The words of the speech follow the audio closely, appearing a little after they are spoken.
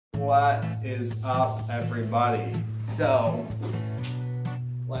What is up, everybody? So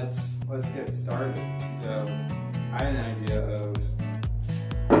let's get started. So I had an idea of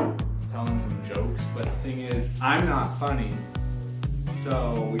telling some jokes, but the thing is, I'm not funny,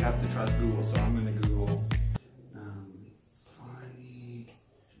 so we have to trust Google. So I'm gonna Google funny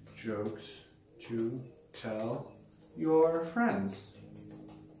jokes to tell your friends.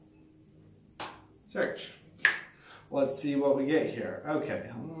 Search. Let's see what we get here. Okay,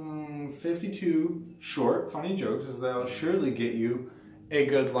 52 short, funny jokes, as they'll surely get you a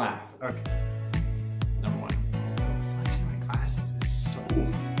good laugh. Okay. Number one. Flashing my glasses is so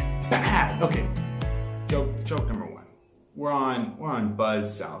bad. Okay. Joke number one. We're on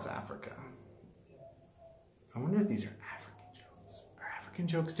Buzz, South Africa. I wonder if these are African jokes. Are African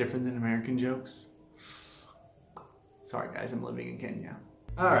jokes different than American jokes? Sorry guys, I'm living in Kenya.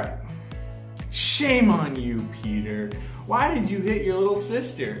 All right. Shame on you, Peter. Why did you hit your little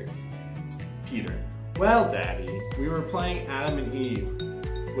sister? Peter. Well, Daddy, we were playing Adam and Eve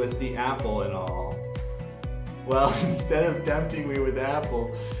with the apple and all. Well, instead of tempting me with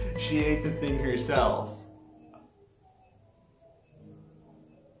apple, she ate the thing herself.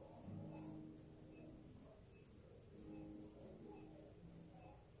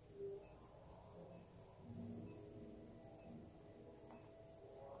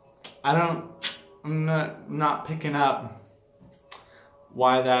 I'm not picking up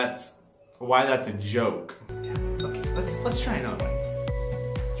why that's a joke. Okay, let's try another one.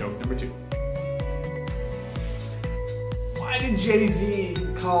 Joke number two. Why did Jay-Z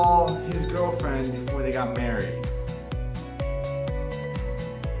call his girlfriend before they got married?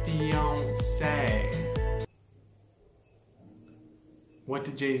 Fiancé. What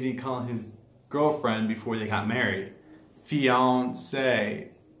did Jay-Z call his girlfriend before they got married? Fiancé.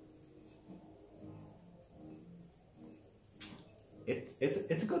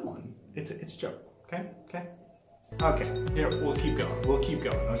 It's a good one. It's a joke. Okay. Here, we'll keep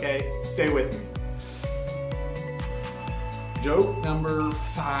going. Okay, stay with me. Joke number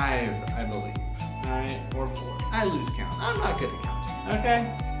 5, I believe. All right, or 4. I lose count. I'm not good at counting.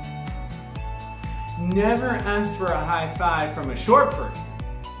 Okay. Never ask for a high five from a short person.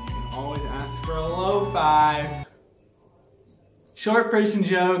 You can always ask for a low five. Short person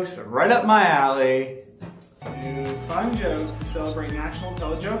jokes, right up my alley. Fun jokes to celebrate National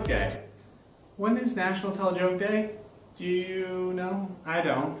Tell a Joke Day. When is National Tell a Joke Day? Do you know? I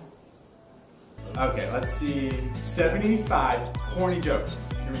don't. Okay, let's see. 75 corny jokes.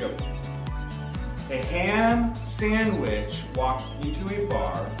 Here we go. A ham sandwich walks into a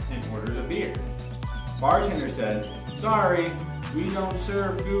bar and orders a beer. Bartender says, "Sorry, we don't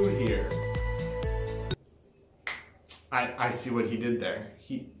serve food here." I see what he did there.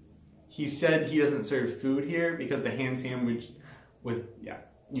 He said he doesn't serve food here because the ham sandwich was, yeah,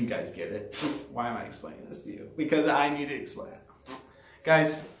 you guys get it. Why am I explaining this to you? Because I need to explain it.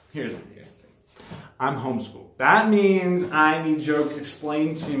 Guys, here's the thing. I'm homeschooled. That means I need jokes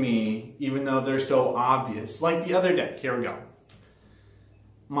explained to me even though they're so obvious. Like the other day, here we go.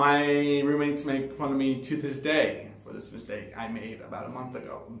 My roommates make fun of me to this day for this mistake I made about a month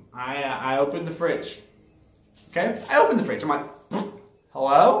ago. I opened the fridge. Okay? I opened the fridge. I'm like,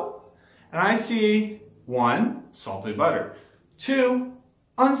 hello? And I see 1, salted butter. 2,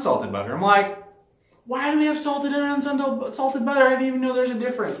 unsalted butter. I'm like, why do we have salted and unsalted butter? I didn't even know there's a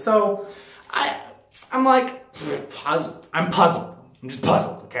difference. So I'm like, puzzled. I'm puzzled. I'm just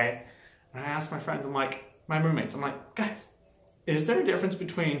puzzled, okay? And I asked my friends, my roommates, I'm like, guys, is there a difference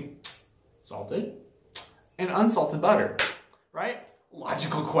between salted and unsalted butter? Right?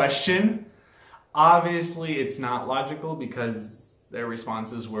 Logical question. Obviously, it's not logical because their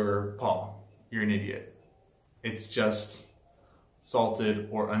responses were, Paul, you're an idiot. It's just salted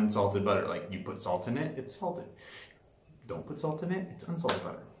or unsalted butter. Like, you put salt in it, it's salted. Don't put salt in it, it's unsalted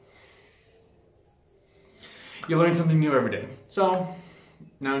butter. You learn something new every day. So,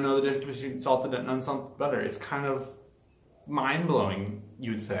 now I know the difference between salted and unsalted butter. It's kind of mind-blowing,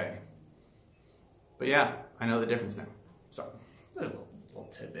 you would say. But yeah, I know the difference now. So, there's a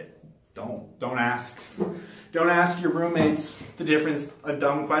little tidbit. Don't ask your roommates the difference, a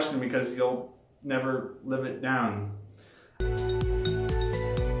dumb question, because you'll never live it down.